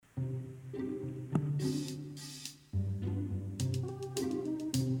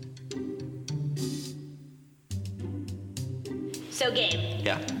So, Gabe.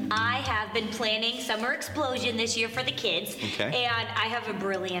 Yeah. I have been planning Summer Explosion this year for the kids. Okay. And I have a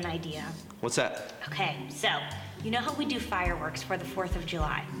brilliant idea. What's that? Okay, so, you know how we do fireworks for the 4th of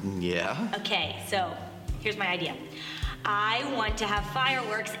July? Yeah. Okay, so, here's my idea. I want to have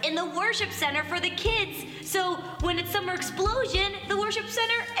fireworks in the worship center for the kids. So, when it's Summer Explosion, the worship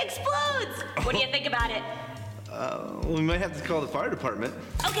center explodes. What do you think about it? We might have to call the fire department.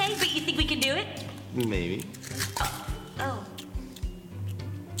 Okay, but you think we can do it? Maybe. Oh.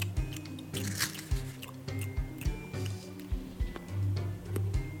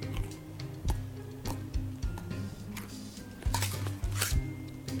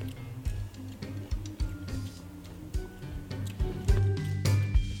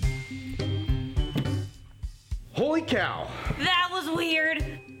 Holy cow. That was weird.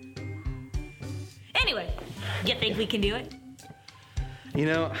 Anyway, you think we can do it? You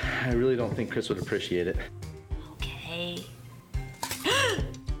know, I really don't think Chris would appreciate it. Okay.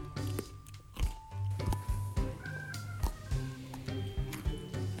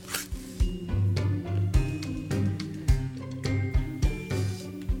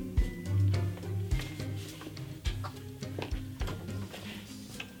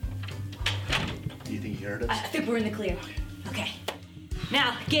 Do you think he heard us? I think we're in the clear. Okay.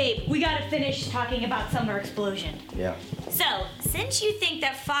 Now, Gabe, we gotta finish talking about Summer Explosion. Yeah. So, since you think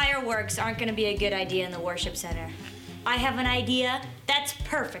that fireworks aren't gonna be a good idea in the worship center, I have an idea that's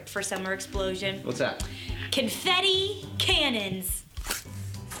perfect for Summer Explosion. What's that? Confetti cannons.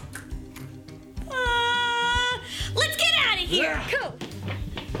 Let's get out of here. Yeah. Cool.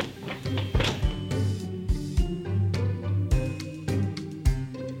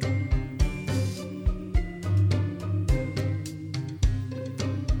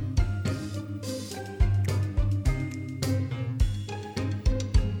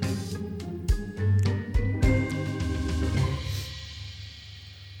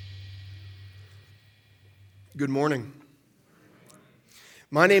 Good morning.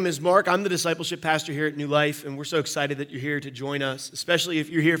 My name is Mark. I'm the discipleship pastor here at New Life, and we're so excited that you're here to join us, especially if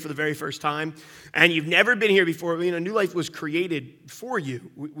you're here for the very first time and you've never been here before. You know, New Life was created for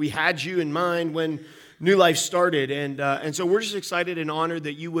you. We had you in mind when New Life started, and so we're just excited and honored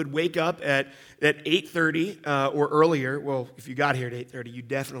that you would wake up at 8:30 or earlier. Well, if you got here at 8:30, you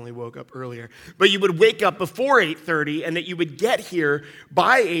definitely woke up earlier. But you would wake up before 8:30, and that you would get here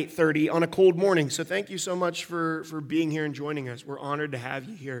by 8:30 on a cold morning. So thank you so much for being here and joining us. We're honored to have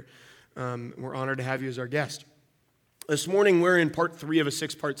you here. We're honored to have you as our guest. This morning, we're in part 3 of a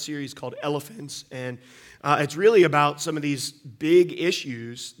 6-part series called Elephants, and it's really about some of these big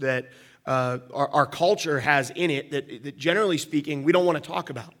issues that our culture has in it that generally speaking, we don't want to talk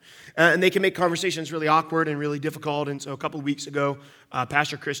about. And they can make conversations really awkward and really difficult. And so a couple of weeks ago,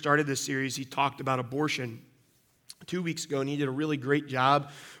 Pastor Chris started this series. He talked about abortion 2 weeks ago, and he did a really great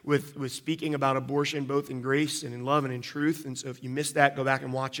job with speaking about abortion, both in grace and in love and in truth. And so if you missed that, go back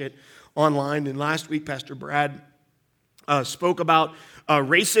and watch it online. And last week, Pastor Brad spoke about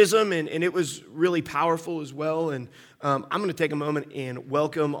racism, and it was really powerful as well. And I'm going to take a moment and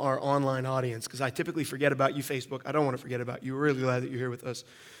welcome our online audience, because I typically forget about you, Facebook. I don't want to forget about you. We're really glad that you're here with us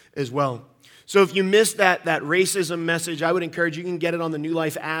as well. So if you missed that racism message, I would encourage you can get it on the New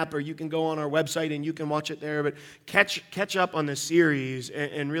Life app, or you can go on our website and you can watch it there. But catch up on this series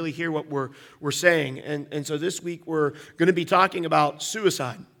and really hear what we're saying. And so this week we're going to be talking about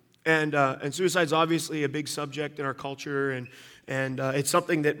suicide. And suicide is obviously a big subject in our culture, and it's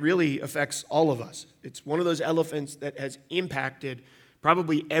something that really affects all of us. It's one of those elephants that has impacted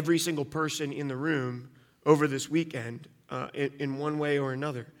probably every single person in the room over this weekend in one way or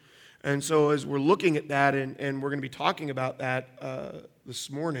another. And so as we're looking at that, and we're going to be talking about that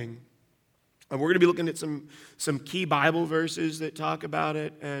this morning, we're going to be looking at some key Bible verses that talk about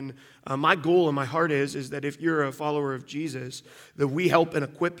it. And my goal and my heart is that if you're a follower of Jesus, that we help and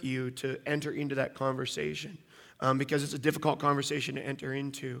equip you to enter into that conversation. Because it's a difficult conversation to enter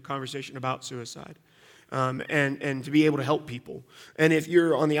into, a conversation about suicide. And to be able to help people. And if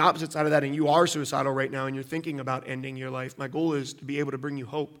you're on the opposite side of that and you are suicidal right now and you're thinking about ending your life, my goal is to be able to bring you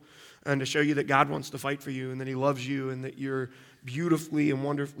hope and to show you that God wants to fight for you and that He loves you and that you're beautifully and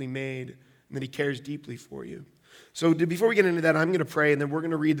wonderfully made and that He cares deeply for you. So before we get into that, I'm going to pray, and then we're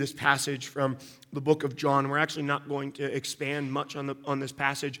going to read this passage from the book of John. We're actually not going to expand much on this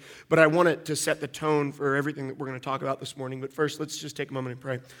passage, but I want it to set the tone for everything that we're going to talk about this morning. But first, let's just take a moment and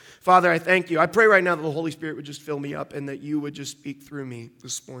pray. Father, I thank you. I pray right now that the Holy Spirit would just fill me up and that you would just speak through me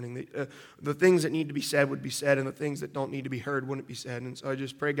this morning. That, the things that need to be said would be said, and the things that don't need to be heard wouldn't be said. And so I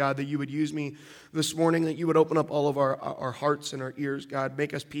just pray, God, that you would use me this morning, that you would open up all of our hearts and our ears, God.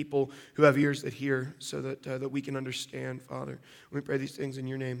 Make us people who have ears that hear so that we we can understand, Father. We pray these things in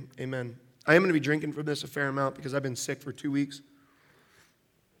your name. Amen. I am going to be drinking from this a fair amount because I've been sick for 2 weeks.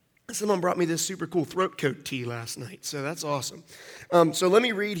 Someone brought me this super cool throat coat tea last night, so that's awesome. So let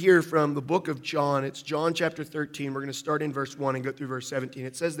me read here from the book of John. It's John chapter 13. We're going to start in verse 1 and go through verse 17.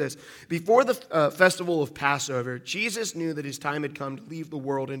 It says this: Before the festival of Passover, Jesus knew that his time had come to leave the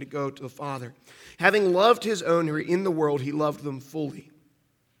world and to go to the Father. Having loved his own who were in the world, he loved them fully.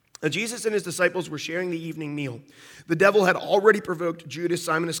 Now, Jesus and his disciples were sharing the evening meal. The devil had already provoked Judas,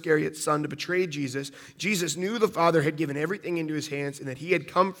 Simon Iscariot's son, to betray Jesus. Jesus knew the Father had given everything into his hands and that he had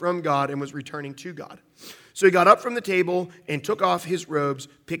come from God and was returning to God. So he got up from the table and took off his robes.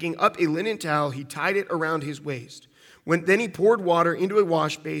 Picking up a linen towel, he tied it around his waist. Then he poured water into a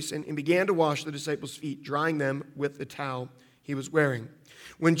wash basin and began to wash the disciples' feet, drying them with the towel he was wearing.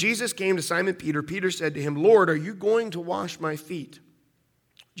 When Jesus came to Simon Peter, Peter said to him, "Lord, are you going to wash my feet?"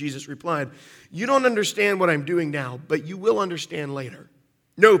 Jesus replied, "You don't understand what I'm doing now, but you will understand later."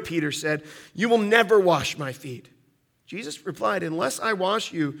 "No," Peter said, "you will never wash my feet." Jesus replied, "Unless I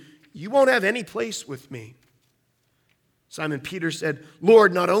wash you, you won't have any place with me." Simon Peter said,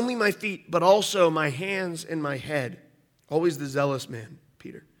 "Lord, not only my feet, but also my hands and my head." Always the zealous man,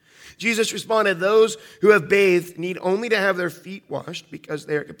 Peter. Jesus responded, "Those who have bathed need only to have their feet washed because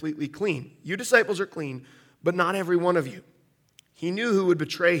they are completely clean. You disciples are clean, but not every one of you." He knew who would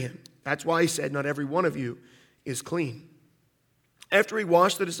betray him. That's why he said, "Not every one of you is clean." After he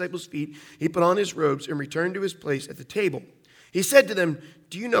washed the disciples' feet, he put on his robes and returned to his place at the table. He said to them,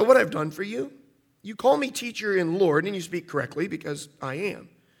 "Do you know what I've done for you? You call me teacher and Lord, and you speak correctly because I am.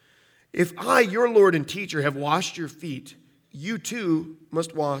 If I, your Lord and teacher, have washed your feet, you too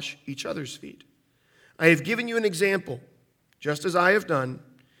must wash each other's feet. I have given you an example. Just as I have done,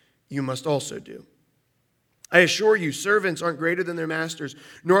 you must also do. I assure you, servants aren't greater than their masters,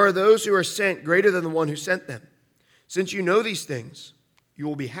 nor are those who are sent greater than the one who sent them. Since you know these things, you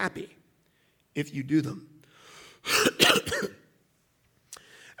will be happy if you do them."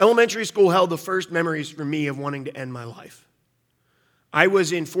 Elementary school held the first memories for me of wanting to end my life. I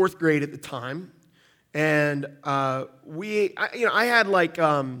was in 4th grade at the time, and a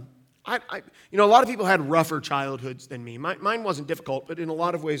lot of people had rougher childhoods than me. Mine wasn't difficult, but in a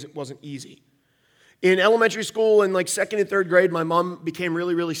lot of ways it wasn't easy. In elementary school, in 2nd and 3rd grade, my mom became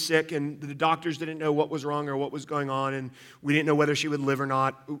really, really sick, and the doctors didn't know what was wrong or what was going on, and we didn't know whether she would live or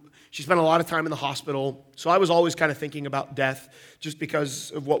not. She spent a lot of time in the hospital, so I was always kind of thinking about death just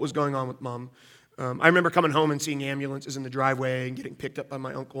because of what was going on with Mom. I remember coming home and seeing ambulances in the driveway and getting picked up by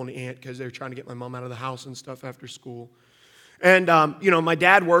my uncle and aunt because they were trying to get my mom out of the house and stuff after school. And, my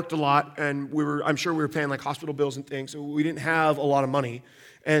dad worked a lot, and I'm sure we were paying hospital bills and things, so we didn't have a lot of money.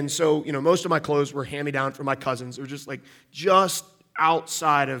 And so, most of my clothes were hand-me-down from my cousins. They were just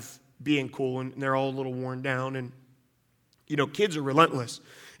outside of being cool, and they're all a little worn down. And, kids are relentless.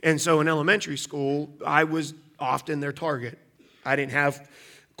 And so in elementary school, I was often their target. I didn't have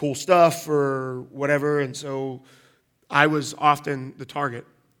cool stuff or whatever, and so I was often the target.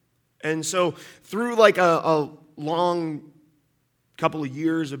 And so through a long couple of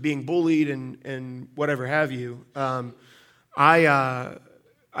years of being bullied and whatever have you,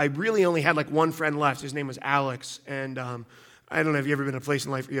 I really only had one friend left. His name was Alex, and I don't know if you've ever been in a place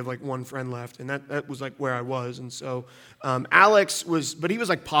in life where you have one friend left, and that was where I was. And so Alex he was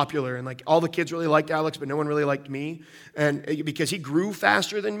popular, and all the kids really liked Alex, but no one really liked me, and because he grew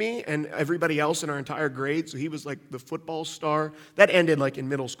faster than me and everybody else in our entire grade, so he was the football star. That ended in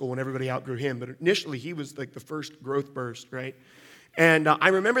middle school when everybody outgrew him, but initially he was the first growth burst, right? And I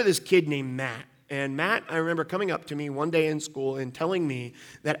remember this kid named Matt. And Matt, I remember coming up to me one day in school and telling me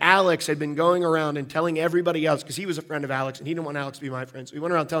that Alex had been going around and telling everybody else, because he was a friend of Alex and he didn't want Alex to be my friend, so he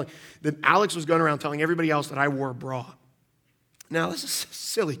went around that Alex was going around telling everybody else that I wore a bra. Now, this is a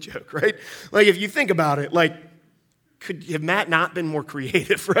silly joke, right? If you think about it, have Matt not been more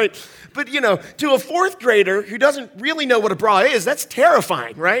creative, right? But, to a 4th grader who doesn't really know what a bra is, that's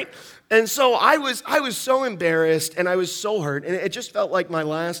terrifying, right? And so I was so embarrassed and I was so hurt, and it just felt like my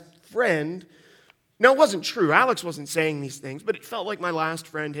last friend. Now, it wasn't true. Alex wasn't saying these things, but it felt like my last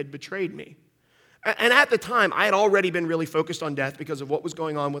friend had betrayed me. And at the time, I had already been really focused on death because of what was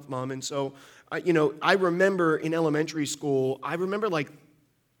going on with Mom. And so, I remember in elementary school, I was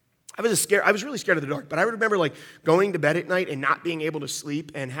really scared of the dark, but I remember going to bed at night and not being able to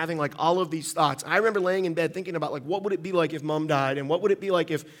sleep and having all of these thoughts. I remember laying in bed thinking about what would it be like if Mom died, and what would it be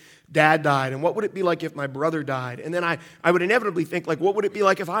like if Dad died, and what would it be like if my brother died. And then I would inevitably think what would it be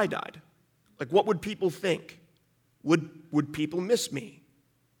like if I died? What would people think? Would people miss me?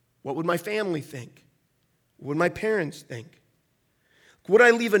 What would my family think? What would my parents think? Would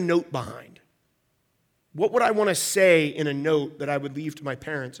I leave a note behind? What would I want to say in a note that I would leave to my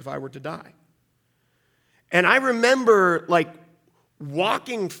parents if I were to die? And I remember like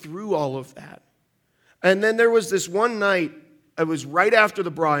walking through all of that. And then there was this one night, it was right after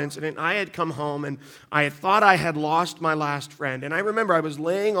the bra incident. I had come home and I had thought I had lost my last friend. And I remember I was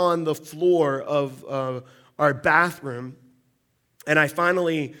laying on the floor of our bathroom, and I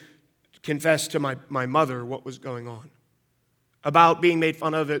finally confessed to my mother what was going on. About being made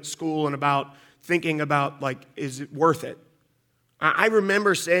fun of at school and about thinking about, like, is it worth it? I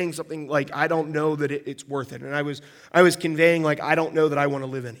remember saying something like, I don't know that it's worth it. And I was conveying, like, I don't know that I want to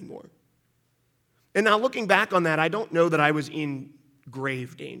live anymore. And now looking back on that, I don't know that I was in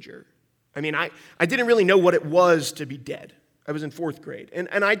grave danger. I mean, I didn't really know what it was to be dead. I was in 4th grade. And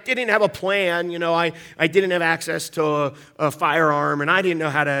I didn't have a plan, I didn't have access to a firearm, and I didn't know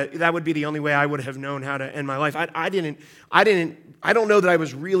how to, that would be the only way I would have known how to end my life. I don't know that I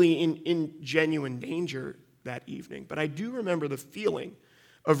was really in genuine danger that evening, but I do remember the feeling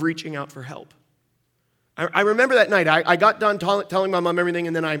of reaching out for help. I remember that night, I got done telling my mom everything,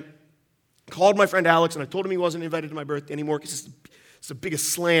 and then I called my friend Alex, and I told him he wasn't invited to my birthday anymore because it's the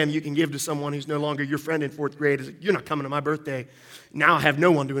biggest slam you can give to someone who's no longer your friend in 4th grade. Is like, you're not coming to my birthday. Now I have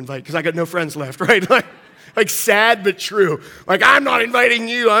no one to invite because I got no friends left, right? Like sad but true. Like, I'm not inviting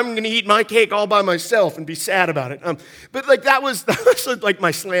you. I'm going to eat my cake all by myself and be sad about it. But like that was like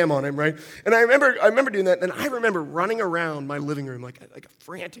my slam on him, right? And I remember doing that. And I remember running around my living room like a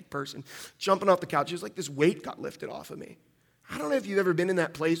frantic person, jumping off the couch. It was like this weight got lifted off of me. I don't know if you've ever been in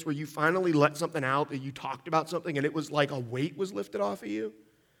that place where you finally let something out, that you talked about something, and it was like a weight was lifted off of you.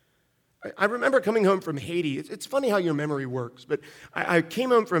 I remember coming home from Haiti. It's funny how your memory works, but I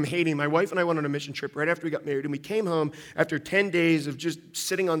came home from Haiti. My wife and I went on a mission trip right after we got married, and we came home after 10 days of just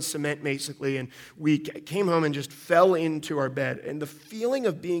sitting on cement, basically, and we came home and just fell into our bed, and the feeling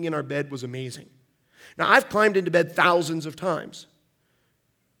of being in our bed was amazing. Now, I've climbed into bed thousands of times,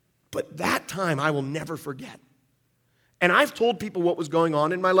 but that time I will never forget. And I've told people what was going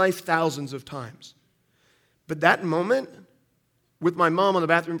on in my life thousands of times. But that moment with my mom on the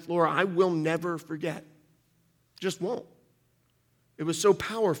bathroom floor, I will never forget. Just won't. It was so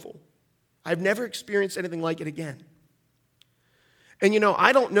powerful. I've never experienced anything like it again. And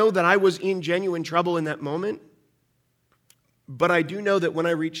I don't know that I was in genuine trouble in that moment, but I do know that when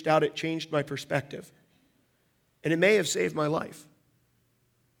I reached out, it changed my perspective. And it may have saved my life.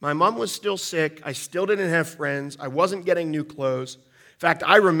 My mom was still sick. I still didn't have friends. I wasn't getting new clothes. In fact,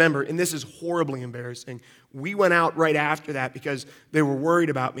 I remember, and this is horribly embarrassing, we went out right after that because they were worried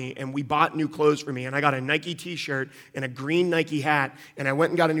about me, and we bought new clothes for me. And I got a Nike t-shirt and a green Nike hat, and I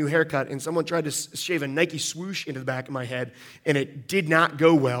went and got a new haircut, and someone tried to shave a Nike swoosh into the back of my head, and it did not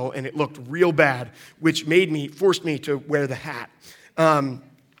go well, and it looked real bad, which forced me to wear the hat.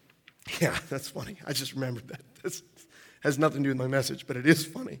 Yeah, that's funny. I just remembered that. This has nothing to do with my message, but it is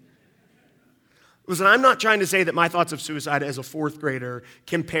funny. Listen, I'm not trying to say that my thoughts of suicide as a 4th grader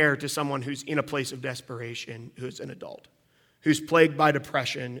compare to someone who's in a place of desperation, who's an adult, who's plagued by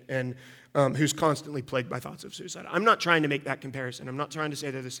depression, and who's constantly plagued by thoughts of suicide. I'm not trying to make that comparison. I'm not trying to say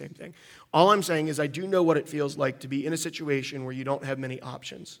they're the same thing. All I'm saying is I do know what it feels like to be in a situation where you don't have many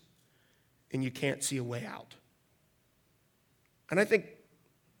options and you can't see a way out. And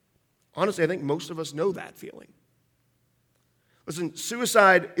honestly, I think most of us know that feeling. Listen,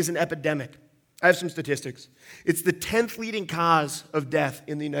 suicide is an epidemic. I have some statistics. It's the 10th leading cause of death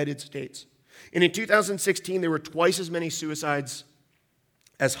in the United States. And in 2016, there were twice as many suicides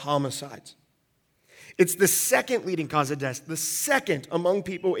as homicides. It's the 2nd leading cause of death, the 2nd among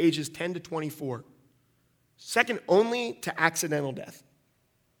people ages 10 to 24. 2nd only to accidental death.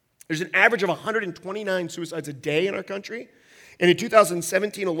 There's an average of 129 suicides a day in our country. And in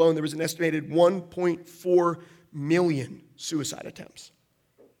 2017 alone, there was an estimated 1.4 million suicide attempts.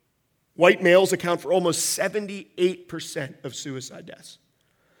 White males account for almost 78% of suicide deaths.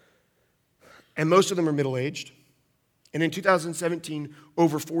 And most of them are middle-aged. And in 2017,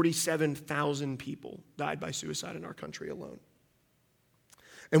 over 47,000 people died by suicide in our country alone.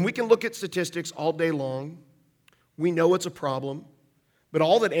 And we can look at statistics all day long. We know it's a problem. But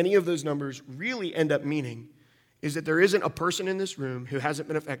all that any of those numbers really end up meaning is that there isn't a person in this room who hasn't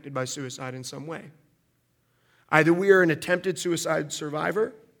been affected by suicide in some way. Either we are an attempted suicide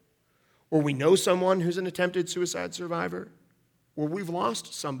survivor, or we know someone who's an attempted suicide survivor, or we've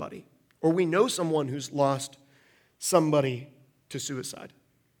lost somebody, or we know someone who's lost somebody to suicide.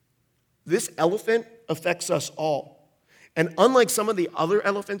 This elephant affects us all. And unlike some of the other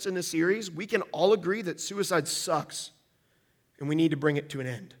elephants in the series, we can all agree that suicide sucks, and we need to bring it to an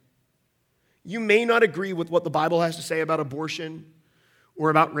end. You may not agree with what the Bible has to say about abortion, or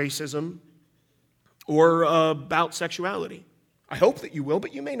about racism, or about sexuality. I hope that you will,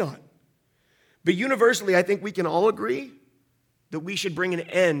 but you may not. But universally, I think we can all agree that we should bring an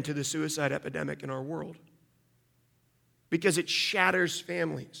end to the suicide epidemic in our world, because it shatters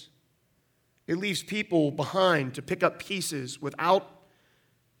families. It leaves people behind to pick up pieces without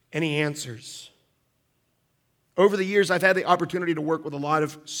any answers. Over the years, I've had the opportunity to work with a lot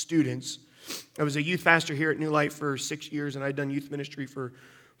of students. I was a youth pastor here at New Life for 6 years, and I'd done youth ministry for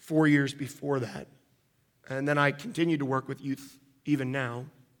 4 years before that. And then I continued to work with youth even now.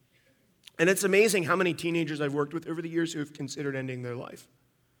 And it's amazing how many teenagers I've worked with over the years who have considered ending their life.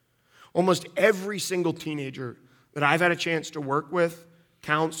 Almost every single teenager that I've had a chance to work with,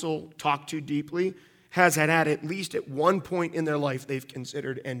 counsel, talk to deeply, has had at least at one point in their life they've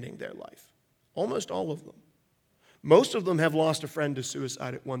considered ending their life. Almost all of them. Most of them have lost a friend to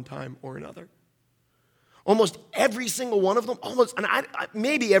suicide at one time or another. Almost every single one of them,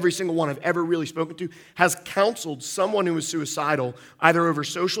 maybe every single one I've ever really spoken to, has counseled someone who was suicidal, either over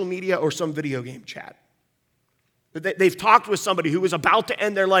social media or some video game chat. They've talked with somebody who was about to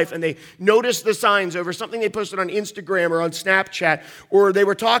end their life, and they noticed the signs over something they posted on Instagram or on Snapchat, or they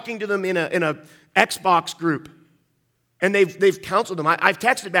were talking to them in a Xbox group, and they've counseled them. I've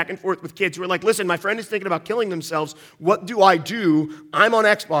texted back and forth with kids who are like, listen, my friend is thinking about killing themselves. What do I do? I'm on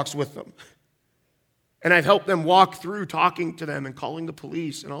Xbox with them. And I've helped them walk through talking to them and calling the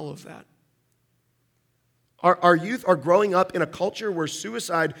police and all of that. Our youth are growing up in a culture where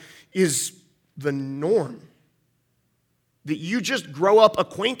suicide is the norm. That you just grow up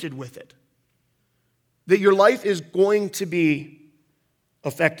acquainted with it. That your life is going to be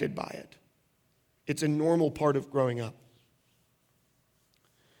affected by it. It's a normal part of growing up.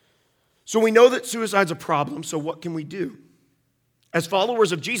 So we know that suicide's a problem, so what can we do? As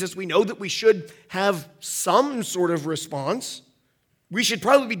followers of Jesus, we know that we should have some sort of response. We should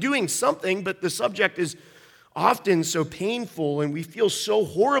probably be doing something, but the subject is often so painful and we feel so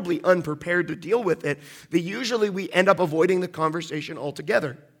horribly unprepared to deal with it that usually we end up avoiding the conversation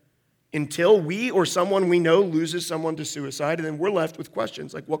altogether until we or someone we know loses someone to suicide, and then we're left with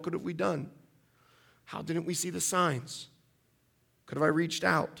questions like, what could have we done? How didn't we see the signs? Could have I reached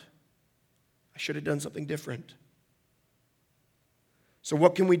out? I should have done something different. So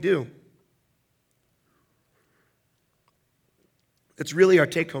what can we do? It's really our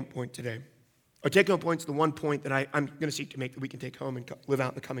take-home point today. Our take-home point is the one point that I'm going to seek to make that we can take home and live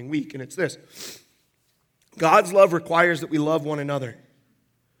out in the coming week, and it's this. God's love requires that we love one another.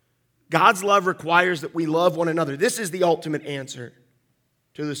 God's love requires that we love one another. This is the ultimate answer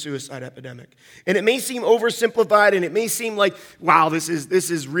to the suicide epidemic. And it may seem oversimplified, and it may seem like, wow, this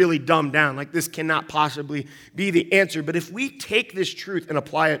is really dumbed down. Like this cannot possibly be the answer. But if we take this truth and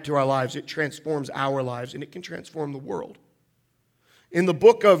apply it to our lives, it transforms our lives, and it can transform the world. In the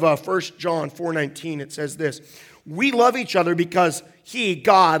book of 1 John 4:19, it says this: we love each other because He,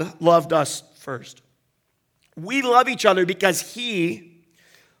 God, loved us first. We love each other because He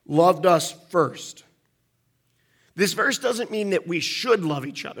loved us first. This verse doesn't mean that we should love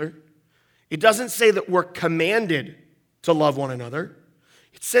each other. It doesn't say that we're commanded to love one another.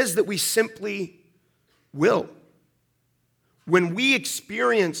 It says that we simply will. When we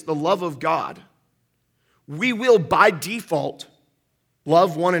experience the love of God, we will by default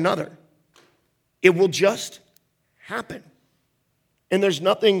love one another. It will just happen. And there's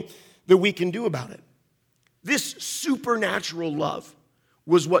nothing that we can do about it. This supernatural love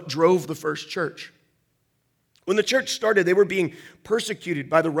was what drove the first church. When the church started, they were being persecuted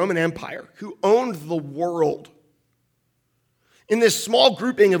by the Roman Empire, who owned the world. In this small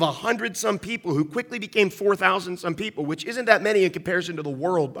grouping of 100-some people, who quickly became 4,000-some people, which isn't that many in comparison to the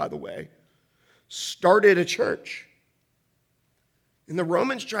world, by the way, started a church. And the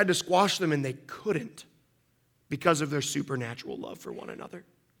Romans tried to squash them, and they couldn't because of their supernatural love for one another.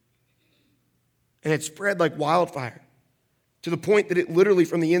 And it spread like wildfire to the point that it literally,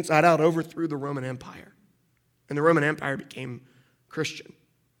 from the inside out, overthrew the Roman Empire. And the Roman Empire became Christian.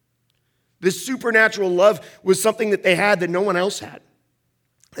 This supernatural love was something that they had that no one else had.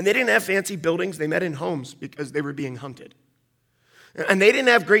 And they didn't have fancy buildings. They met in homes because they were being hunted. And they didn't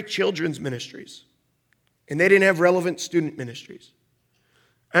have great children's ministries. And they didn't have relevant student ministries.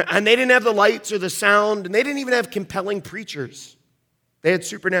 And they didn't have the lights or the sound. And they didn't even have compelling preachers. They had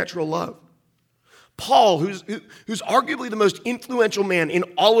supernatural love. Paul, who's arguably the most influential man in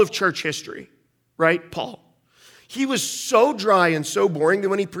all of church history, right? Paul. He was so dry and so boring that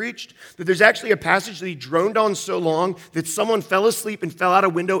when he preached, that there's actually a passage that he droned on so long that someone fell asleep and fell out a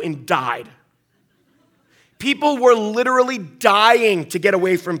window and died. People were literally dying to get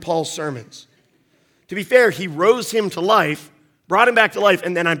away from Paul's sermons. To be fair, he rose him to life brought him back to life,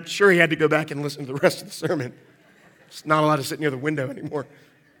 and then I'm sure he had to go back and listen to the rest of the sermon. He's not allowed to sit near the window anymore.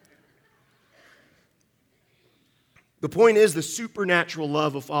 The point is, the supernatural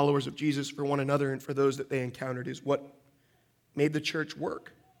love of followers of Jesus for one another and for those that they encountered is what made the church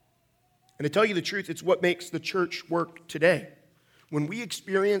work. And to tell you the truth, it's what makes the church work today. When we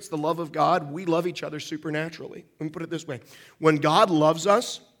experience the love of God, we love each other supernaturally. Let me put it this way. When God loves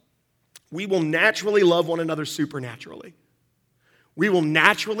us, we will naturally love one another supernaturally. We will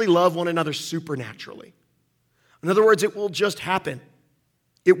naturally love one another supernaturally. In other words, it will just happen.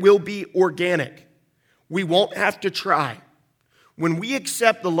 It will be organic. We won't have to try. When we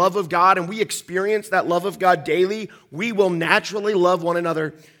accept the love of God and we experience that love of God daily, we will naturally love one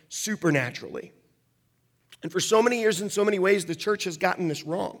another supernaturally. And for so many years, in so many ways, the church has gotten this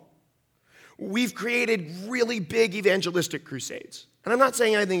wrong. We've created really big evangelistic crusades. And I'm not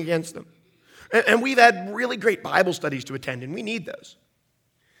saying anything against them. And we've had really great Bible studies to attend, and we need those.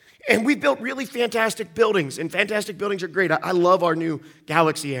 And we've built really fantastic buildings, and fantastic buildings are great. I love our new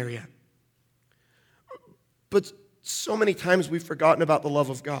Galaxy area. But so many times we've forgotten about the love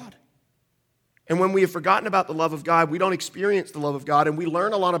of God. And when we have forgotten about the love of God, we don't experience the love of God, and we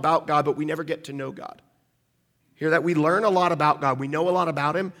learn a lot about God, but we never get to know God. Hear that? We learn a lot about God. We know a lot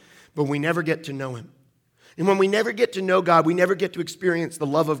about Him, but we never get to know Him. And when we never get to know God, we never get to experience the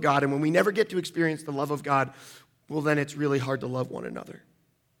love of God. And when we never get to experience the love of God, well, then it's really hard to love one another.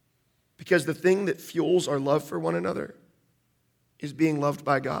 Because the thing that fuels our love for one another is being loved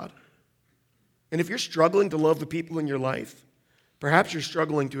by God. And if you're struggling to love the people in your life, perhaps you're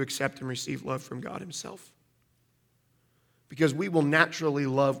struggling to accept and receive love from God Himself. Because we will naturally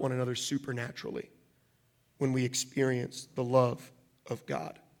love one another supernaturally when we experience the love of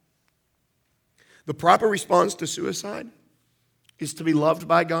God. The proper response to suicide is to be loved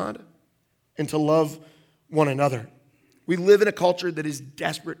by God and to love one another. We live in a culture that is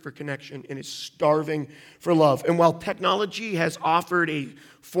desperate for connection and is starving for love. And while technology has offered a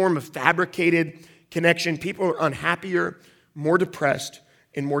form of fabricated connection, people are unhappier, more depressed,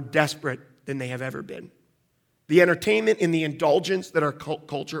 and more desperate than they have ever been. The entertainment and the indulgence that our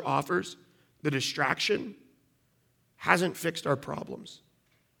culture offers, the distraction, hasn't fixed our problems.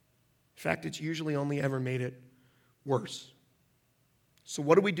 In fact, it's usually only ever made it worse. So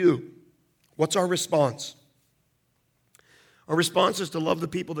what do we do? What's our response? Our response is to love the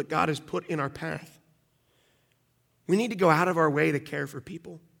people that God has put in our path. We need to go out of our way to care for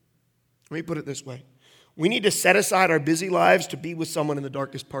people. Let me put it this way. We need to set aside our busy lives to be with someone in the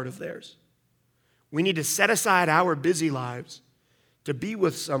darkest part of theirs. We need to set aside our busy lives to be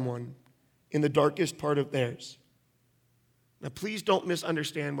with someone in the darkest part of theirs. Now, please don't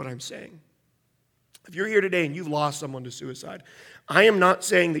misunderstand what I'm saying. If you're here today and you've lost someone to suicide, I am not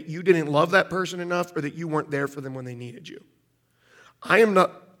saying that you didn't love that person enough or that you weren't there for them when they needed you. I am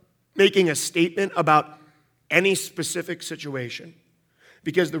not making a statement about any specific situation,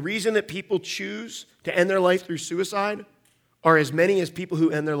 because the reason that people choose to end their life through suicide are as many as people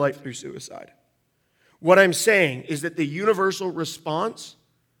who end their life through suicide. What I'm saying is that the universal response,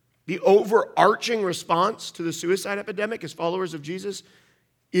 the overarching response to the suicide epidemic as followers of Jesus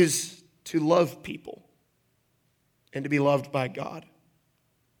is to love people and to be loved by God.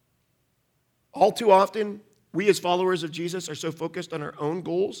 All too often, we as followers of Jesus are so focused on our own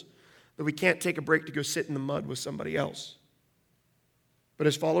goals that we can't take a break to go sit in the mud with somebody else. But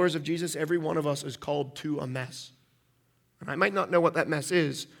as followers of Jesus, every one of us is called to a mess. And I might not know what that mess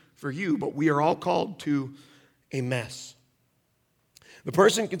is for you, but we are all called to a mess. The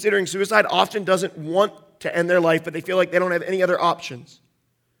person considering suicide often doesn't want to end their life, but they feel like they don't have any other options.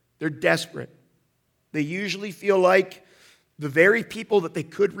 They're desperate. They usually feel like the very people that they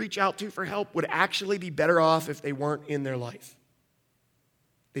could reach out to for help would actually be better off if they weren't in their life.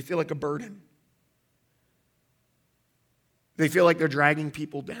 They feel like a burden. They feel like they're dragging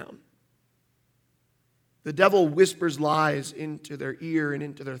people down. The devil whispers lies into their ear and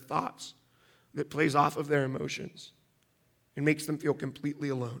into their thoughts that plays off of their emotions and makes them feel completely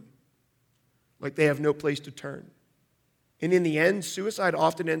alone, like they have no place to turn. And in the end, suicide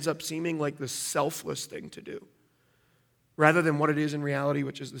often ends up seeming like the selfless thing to do, rather than what it is in reality,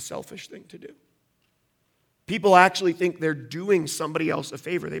 which is the selfish thing to do. People actually think they're doing somebody else a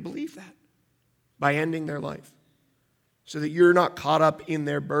favor. They believe that by ending their life, so that you're not caught up in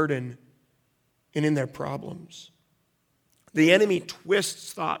their burden and in their problems. The enemy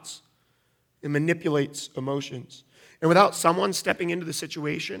twists thoughts and manipulates emotions. And without someone stepping into the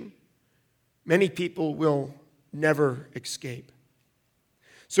situation, many people will never escape.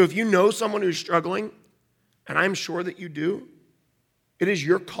 So if you know someone who's struggling, and I'm sure that you do, it is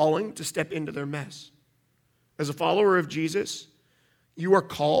your calling to step into their mess. As a follower of Jesus, you are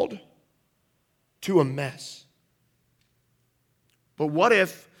called to a mess. But what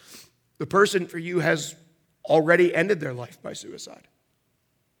if the person for you has already ended their life by suicide?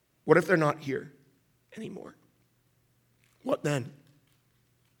 What if they're not here anymore? What then?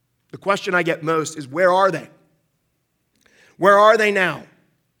 The question I get most is, where are they? Where are they now?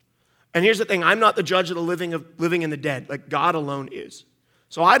 And here's the thing, I'm not the judge of the living and the dead, like God alone is.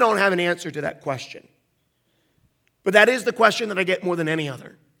 So I don't have an answer to that question. But that is the question that I get more than any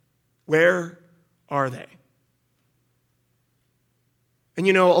other. Where are they? And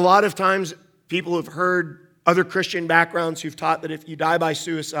a lot of times people have heard other Christian backgrounds who've taught that if you die by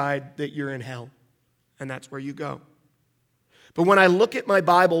suicide, that you're in hell. And that's where you go. But when I look at my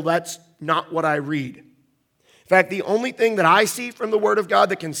Bible, that's not what I read. In fact, the only thing that I see from the Word of God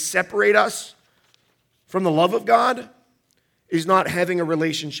that can separate us from the love of God is not having a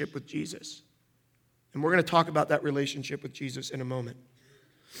relationship with Jesus. And we're going to talk about that relationship with Jesus in a moment.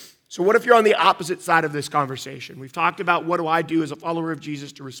 So what if you're on the opposite side of this conversation? We've talked about what do I do as a follower of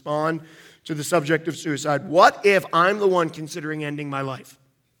Jesus to respond to the subject of suicide. What if I'm the one considering ending my life?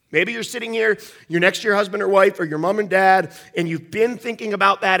 Maybe you're sitting here, you're next to your husband or wife or your mom and dad, and you've been thinking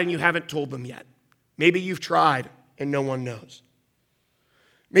about that and you haven't told them yet. Maybe you've tried and no one knows.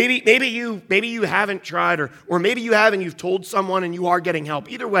 Maybe you haven't tried, or maybe you have and you've told someone and you are getting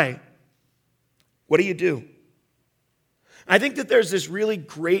help. Either way, what do you do? I think that there's this really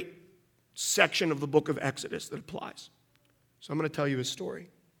great section of the book of Exodus that applies. So I'm going to tell you a story.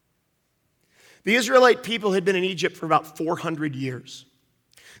 The Israelite people had been in Egypt for about 400 years.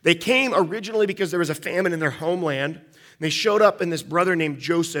 They came originally because there was a famine in their homeland. And they showed up, and this brother named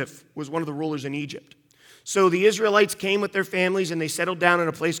Joseph was one of the rulers in Egypt. So the Israelites came with their families, and they settled down in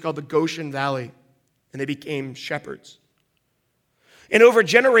a place called the Goshen Valley, and they became shepherds. And over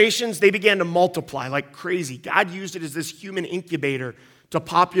generations, they began to multiply like crazy. God used it as this human incubator to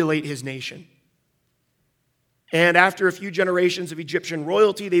populate his nation. And after a few generations of Egyptian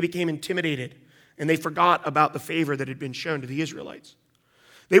royalty, they became intimidated, and they forgot about the favor that had been shown to the Israelites.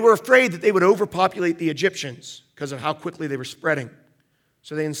 They were afraid that they would overpopulate the Egyptians because of how quickly they were spreading.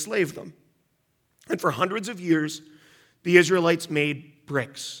 So they enslaved them. And for hundreds of years, the Israelites made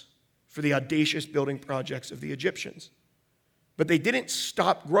bricks for the audacious building projects of the Egyptians. But they didn't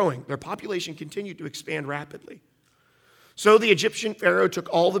stop growing. Their population continued to expand rapidly. So the Egyptian Pharaoh took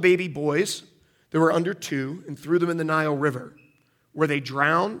all the baby boys that were under 2 and threw them in the Nile River, where they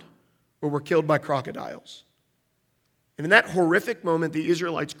drowned or were killed by crocodiles. And in that horrific moment, the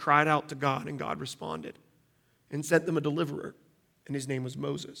Israelites cried out to God, and God responded and sent them a deliverer, and his name was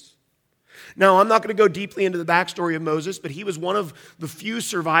Moses. Now, I'm not going to go deeply into the backstory of Moses, but he was one of the few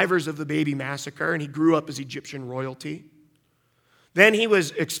survivors of the baby massacre, and he grew up as Egyptian royalty. Then he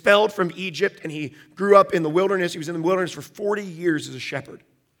was expelled from Egypt, and he grew up in the wilderness. He was in the wilderness for 40 years as a shepherd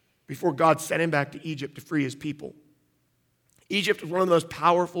before God sent him back to Egypt to free his people. Egypt was one of the most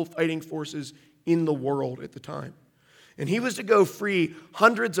powerful fighting forces in the world at the time. And he was to go free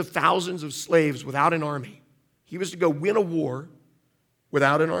hundreds of thousands of slaves without an army. He was to go win a war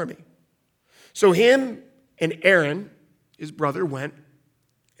without an army. So him and Aaron, his brother, went,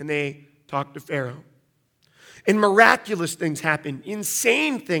 and they talked to Pharaoh. And miraculous things happened,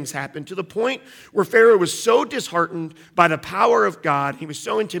 insane things happened, to the point where Pharaoh was so disheartened by the power of God, he was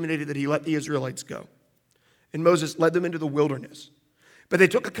so intimidated that he let the Israelites go. And Moses led them into the wilderness. But they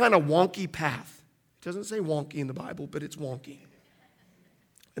took a kind of wonky path. It doesn't say wonky in the Bible, but it's wonky.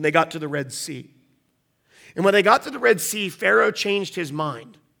 And they got to the Red Sea. And when they got to the Red Sea, Pharaoh changed his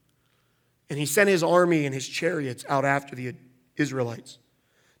mind. And he sent his army and his chariots out after the Israelites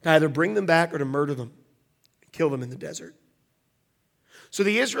to either bring them back or to murder them and kill them in the desert. So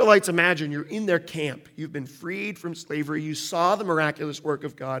the Israelites, imagine you're in their camp. You've been freed from slavery. You saw the miraculous work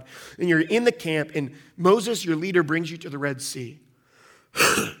of God. And you're in the camp. And Moses, your leader, brings you to the Red Sea.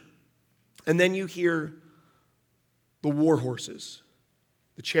 And then you hear the war horses,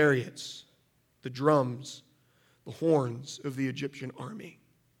 the chariots, the drums, the horns of the Egyptian army.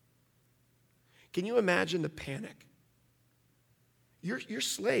 Can you imagine the panic? You're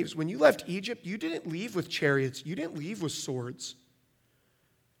slaves. When you left Egypt, you didn't leave with chariots. You didn't leave with swords.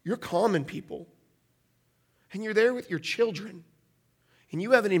 You're common people. And you're there with your children. And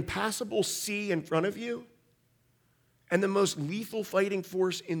you have an impassable sea in front of you and the most lethal fighting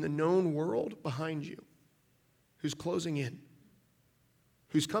force in the known world behind you, who's closing in,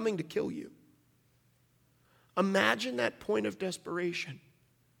 who's coming to kill you. Imagine that point of desperation.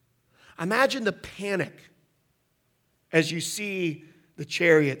 Imagine the panic as you see the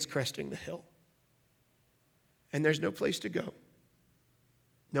chariots cresting the hill. And there's no place to go.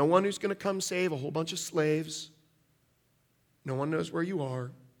 No one who's going to come save a whole bunch of slaves. No one knows where you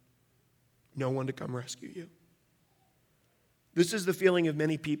are. No one to come rescue you. This is the feeling of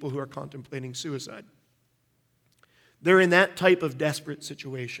many people who are contemplating suicide. They're in that type of desperate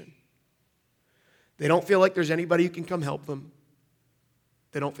situation. They don't feel like there's anybody who can come help them.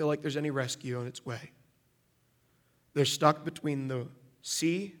 They don't feel like there's any rescue on its way. They're stuck between the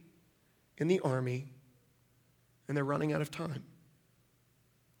sea and the army, and they're running out of time.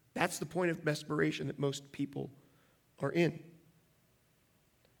 That's the point of desperation that most people are in.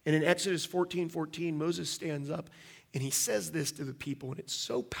 And in Exodus 14:14, Moses stands up and he says this to the people, and it's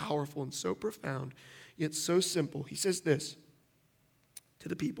so powerful and so profound, yet so simple. He says this to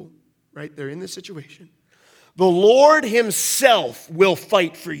the people, right? They're in this situation. The Lord himself will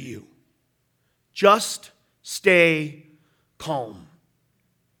fight for you. Just stay calm.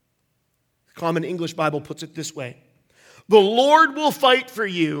 The Common English Bible puts it this way. The Lord will fight for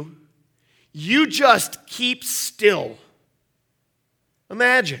you. You just keep still.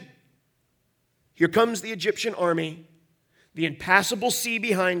 Imagine. Here comes the Egyptian army, the impassable sea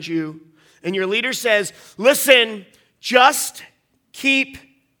behind you, and your leader says, listen, just keep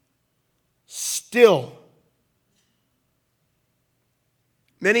still.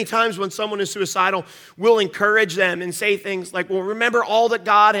 Many times when someone is suicidal, we'll encourage them and say things like, well, remember all that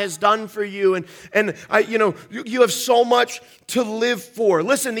God has done for you, and you have so much to live for.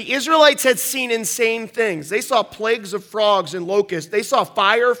 Listen, the Israelites had seen insane things. They saw plagues of frogs and locusts. They saw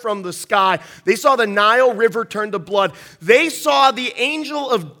fire from the sky. They saw the Nile River turn to blood. They saw the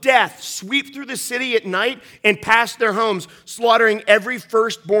angel of death sweep through the city at night and past their homes, slaughtering every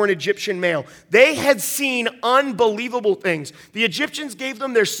firstborn Egyptian male. They had seen unbelievable things. The Egyptians gave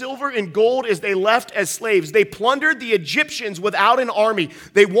them their silver and gold as they left as slaves. They plundered the Egyptians without an army.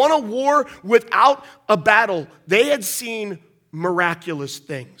 They won a war without a battle. They had seen miraculous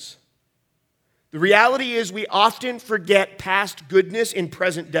things. The reality is we often forget past goodness in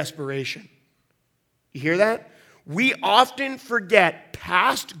present desperation. You hear that? We often forget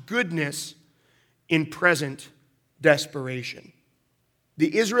past goodness in present desperation.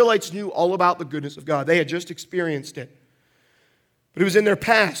 The Israelites knew all about the goodness of God. They had just experienced it. But it was in their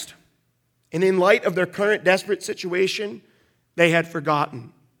past. And in light of their current desperate situation, they had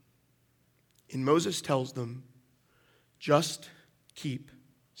forgotten. And Moses tells them, just keep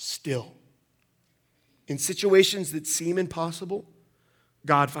still. In situations that seem impossible,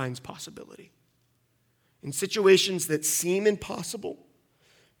 God finds possibility. In situations that seem impossible,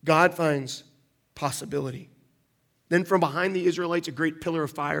 God finds possibility. Then from behind the Israelites, a great pillar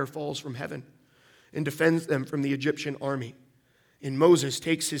of fire falls from heaven and defends them from the Egyptian army. And Moses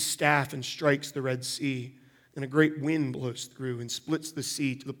takes his staff and strikes the Red Sea, and a great wind blows through and splits the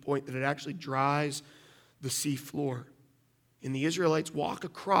sea to the point that it actually dries the sea floor. And the Israelites walk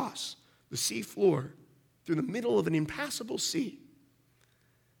across the sea floor through the middle of an impassable sea,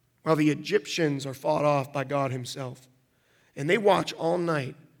 while the Egyptians are fought off by God himself. And they watch all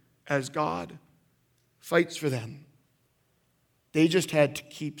night as God fights for them. They just had to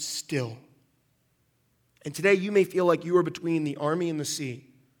keep still. And today you may feel like you are between the army and the sea.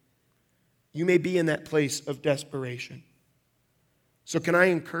 You may be in that place of desperation. So can I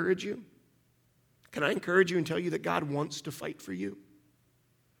encourage you? Can I encourage you and tell you that God wants to fight for you?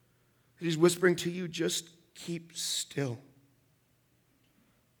 That he's whispering to you, just keep still.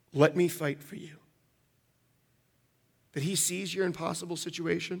 Let me fight for you. That he sees your impossible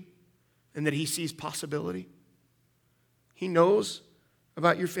situation and that he sees possibility. He knows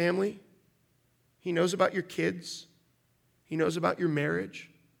about your family. He knows about your kids. He knows about your marriage.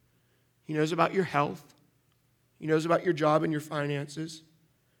 He knows about your health. He knows about your job and your finances.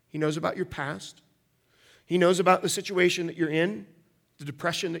 He knows about your past. He knows about the situation that you're in, the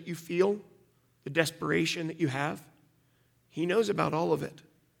depression that you feel, the desperation that you have. He knows about all of it,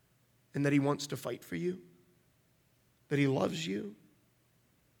 and that he wants to fight for you, that he loves you,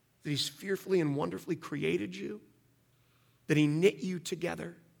 that he's fearfully and wonderfully created you, that he knit you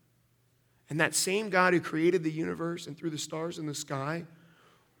together. And that same God who created the universe and threw the stars in the sky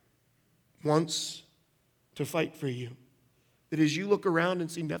wants to fight for you. That as you look around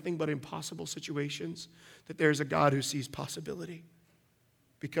and see nothing but impossible situations, that there's a God who sees possibility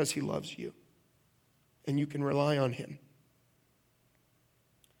because he loves you. And you can rely on him.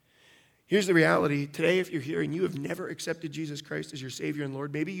 Here's the reality. Today, if you're here and you have never accepted Jesus Christ as your Savior and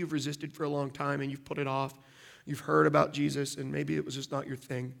Lord, maybe you've resisted for a long time and you've put it off. You've heard about Jesus and maybe it was just not your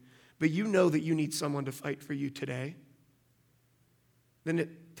thing. But you know that you need someone to fight for you today.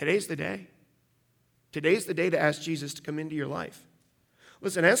 Today's the day. Today's the day to ask Jesus to come into your life.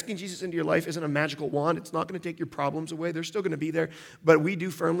 Listen, asking Jesus into your life isn't a magical wand. It's not going to take your problems away. They're still going to be there. But we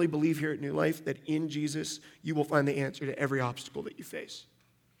do firmly believe here at New Life that in Jesus, you will find the answer to every obstacle that you face.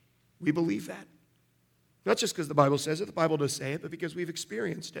 We believe that. Not just because the Bible says it, the Bible does say it, but because we've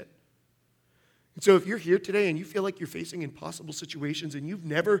experienced it. And so if you're here today and you feel like you're facing impossible situations and you've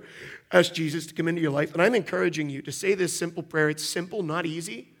never asked Jesus to come into your life, and I'm encouraging you to say this simple prayer. It's simple, not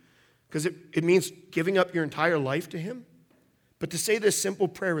easy, because it means giving up your entire life to him. But to say this simple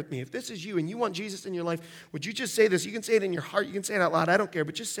prayer with me, if this is you and you want Jesus in your life, would you just say this? You can say it in your heart, you can say it out loud, I don't care,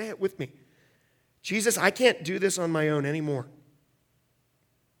 but just say it with me. Jesus, I can't do this on my own anymore.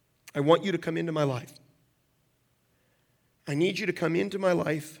 I want you to come into my life. I need you to come into my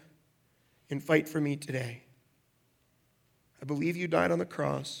life and fight for me today. I believe you died on the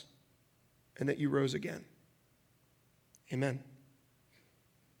cross and that you rose again. Amen.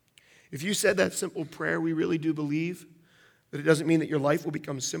 If you said that simple prayer, we really do believe that it doesn't mean that your life will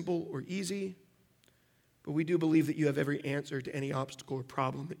become simple or easy, but we do believe that you have every answer to any obstacle or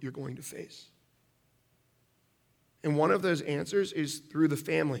problem that you're going to face. And one of those answers is through the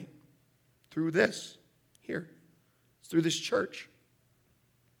family, through this here. It's through this church.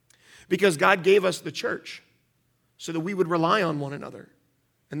 Because God gave us the church so that we would rely on one another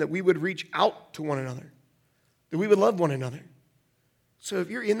and that we would reach out to one another, that we would love one another. So if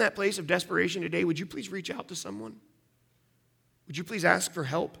you're in that place of desperation today, would you please reach out to someone? Would you please ask for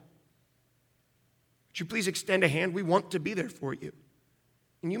help? Would you please extend a hand? We want to be there for you.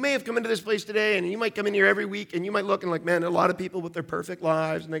 And you may have come into this place today, and you might come in here every week, and you might look and like, man, there are a lot of people with their perfect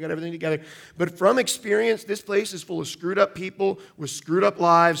lives, and they got everything together. But from experience, this place is full of screwed up people with screwed up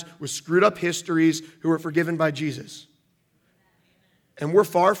lives, with screwed up histories who are forgiven by Jesus. And we're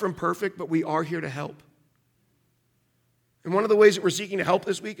far from perfect, but we are here to help. And one of the ways that we're seeking to help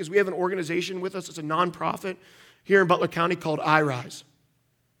this week is we have an organization with us. It's a nonprofit here in Butler County called iRise.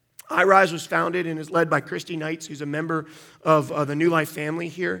 iRise was founded and is led by Christy Knights, who's a member of the New Life family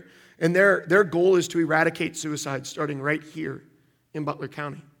here. And their goal is to eradicate suicide starting right here in Butler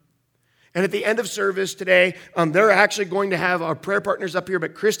County. And at the end of service today, they're actually going to have our prayer partners up here,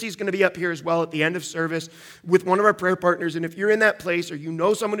 but Christy's going to be up here as well at the end of service with one of our prayer partners. And if you're in that place or you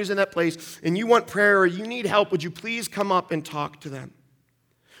know someone who's in that place and you want prayer or you need help, would you please come up and talk to them?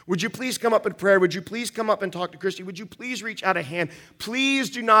 Would you please come up in prayer? Would you please come up and talk to Christy? Would you please reach out a hand?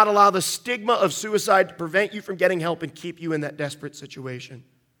 Please do not allow the stigma of suicide to prevent you from getting help and keep you in that desperate situation.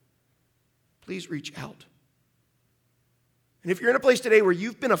 Please reach out. And if you're in a place today where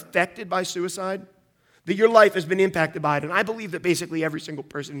you've been affected by suicide, that your life has been impacted by it, and I believe that basically every single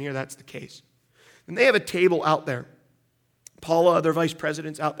person here, that's the case, then they have a table out there. Paula, their vice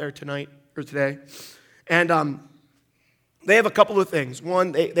president's out there tonight or today, and they have a couple of things.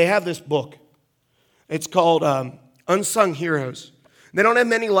 One, they have this book. It's called Unsung Heroes. They don't have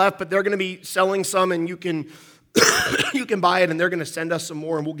many left, but they're going to be selling some, and you can you can buy it, and they're going to send us some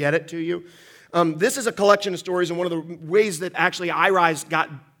more, and we'll get it to you. This is a collection of stories, and one of the ways that actually iRise got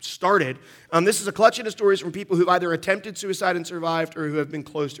started, this is a collection of stories from people who've either attempted suicide and survived or who have been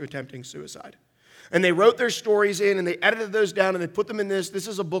close to attempting suicide. And they wrote their stories in, and they edited those down, and they put them in this. This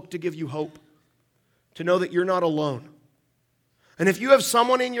is a book to give you hope, to know that you're not alone. And if you have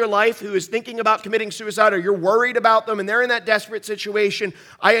someone in your life who is thinking about committing suicide or you're worried about them and they're in that desperate situation,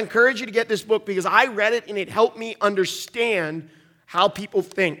 I encourage you to get this book because I read it and it helped me understand how people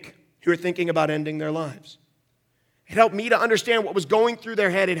think who are thinking about ending their lives. It helped me to understand what was going through their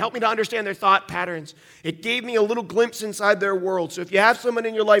head. It helped me to understand their thought patterns. It gave me a little glimpse inside their world. So if you have someone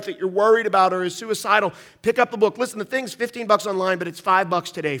in your life that you're worried about or is suicidal, pick up the book. Listen, the thing's $15 online, but it's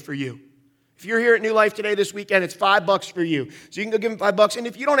 $5 today for you. If you're here at New Life today this weekend, it's $5 for you. So you can go give them $5. And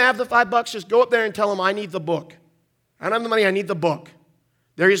if you don't have the $5, just go up there and tell them, I need the book. I don't have the money, I need the book.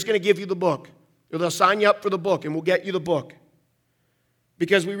 They're just going to give you the book. Or they'll sign you up for the book, and we'll get you the book.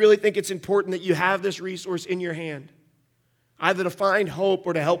 Because we really think it's important that you have this resource in your hand, either to find hope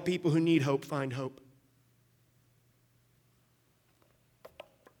or to help people who need hope find hope.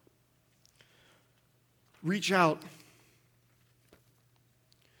 Reach out.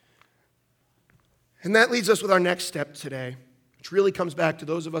 And that leads us with our next step today, which really comes back to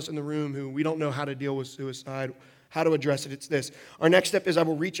those of us in the room who we don't know how to deal with suicide, how to address it. It's this. Our next step is I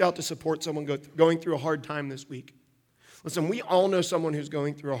will reach out to support someone going through a hard time this week. Listen, we all know someone who's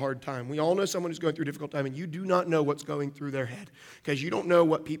going through a hard time. We all know someone who's going through a difficult time, and you do not know what's going through their head because you don't know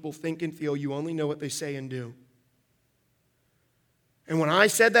what people think and feel. You only know what they say and do. And when I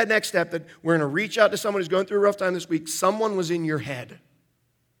said that next step, that we're going to reach out to someone who's going through a rough time this week, someone was in your head.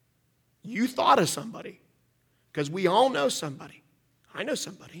 You thought of somebody because we all know somebody. I know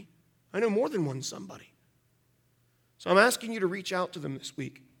somebody. I know more than one somebody. So I'm asking you to reach out to them this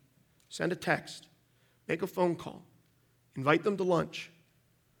week. Send a text. Make a phone call. Invite them to lunch.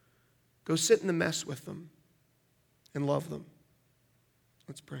 Go sit in the mess with them and love them.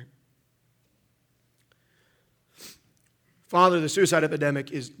 Let's pray. Father, the suicide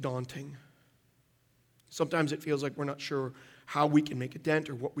epidemic is daunting. Sometimes it feels like we're not sure how we can make a dent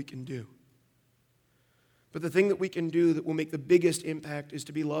or what we can do. But the thing that we can do that will make the biggest impact is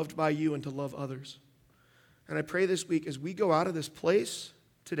to be loved by you and to love others. And I pray this week as we go out of this place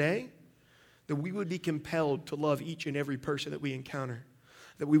today, that we would be compelled to love each and every person that we encounter.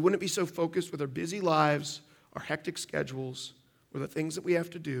 That we wouldn't be so focused with our busy lives, our hectic schedules, or the things that we have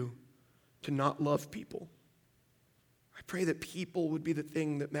to do to not love people. I pray that people would be the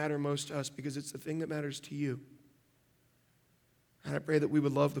thing that matter most to us because it's the thing that matters to you. And I pray that we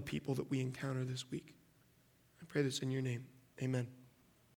would love the people that we encounter this week. I pray this in your name. Amen.